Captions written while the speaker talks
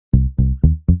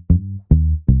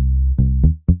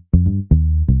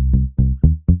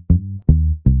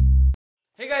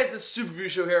Super Review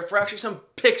Show here for actually some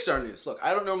Pixar news. Look,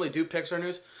 I don't normally do Pixar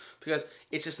news because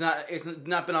it's not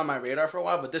been on my radar for a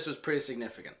while, but this was pretty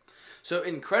significant. So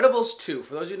Incredibles 2,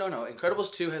 for those of you who don't know,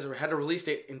 Incredibles 2 has had a release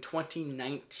date in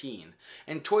 2019,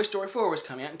 and Toy Story 4 was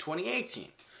coming out in 2018.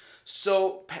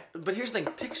 So, but here's the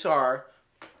thing, Pixar,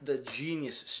 the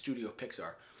genius studio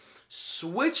Pixar,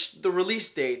 switched the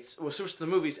release dates, well, switched the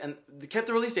movies, and they kept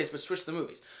the release dates, but switched the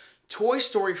movies. Toy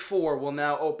Story 4 will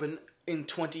now open in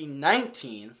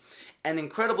 2019, and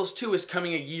Incredibles 2 is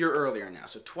coming a year earlier now,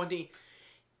 so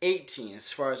 2018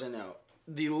 as far as I know.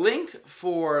 The link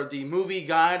for the movie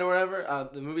guide or whatever,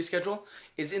 the movie schedule,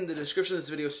 is in the description of this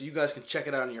video so you guys can check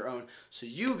it out on your own. So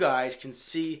you guys can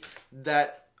see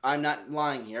that I'm not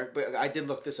lying here, but I did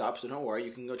look this up, so don't worry,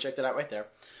 you can go check that out right there.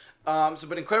 But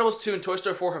Incredibles 2 and Toy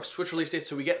Story 4 have switched release dates,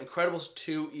 so we get Incredibles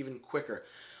 2 even quicker.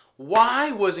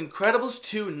 Why was Incredibles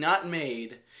 2 not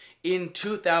made in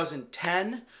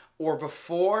 2010 or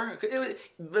before?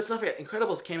 Let's not forget,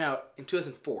 Incredibles came out in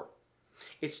 2004.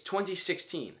 It's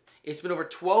 2016. It's been over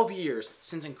 12 years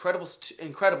since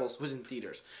Incredibles was in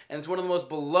theaters. And it's one of the most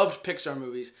beloved Pixar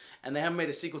movies, and they haven't made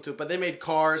a sequel to it, but they made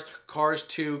Cars, Cars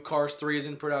 2, Cars 3 is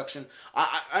in production.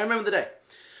 I remember the day.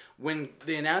 When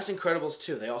they announced Incredibles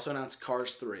 2, they also announced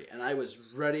Cars 3, and I was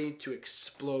ready to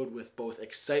explode with both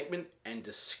excitement and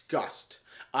disgust.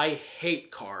 I hate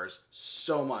Cars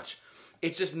so much.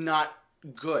 It's just not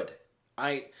good.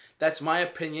 That's my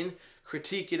opinion.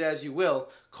 Critique it as you will.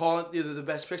 Call it either the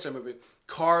best Pixar movie.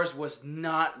 Cars was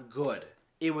not good.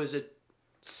 It was a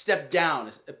step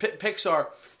down. Pixar,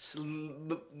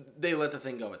 they let the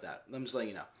thing go with that. I'm just letting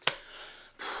you know.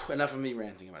 Enough of me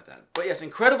ranting about that. But yes,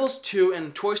 Incredibles 2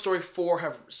 and Toy Story 4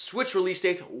 have switched release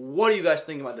dates. What do you guys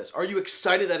think about this? Are you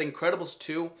excited that Incredibles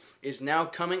 2 is now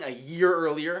coming a year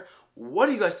earlier? What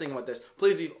do you guys think about this?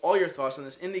 Please leave all your thoughts on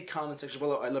this in the comment section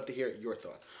below. I'd love to hear your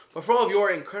thoughts. But for all of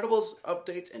your Incredibles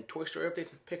updates and Toy Story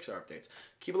updates and Pixar updates,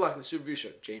 keep it locked in the Super Review Show.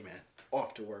 J-Man,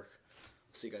 off to work.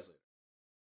 See you guys later.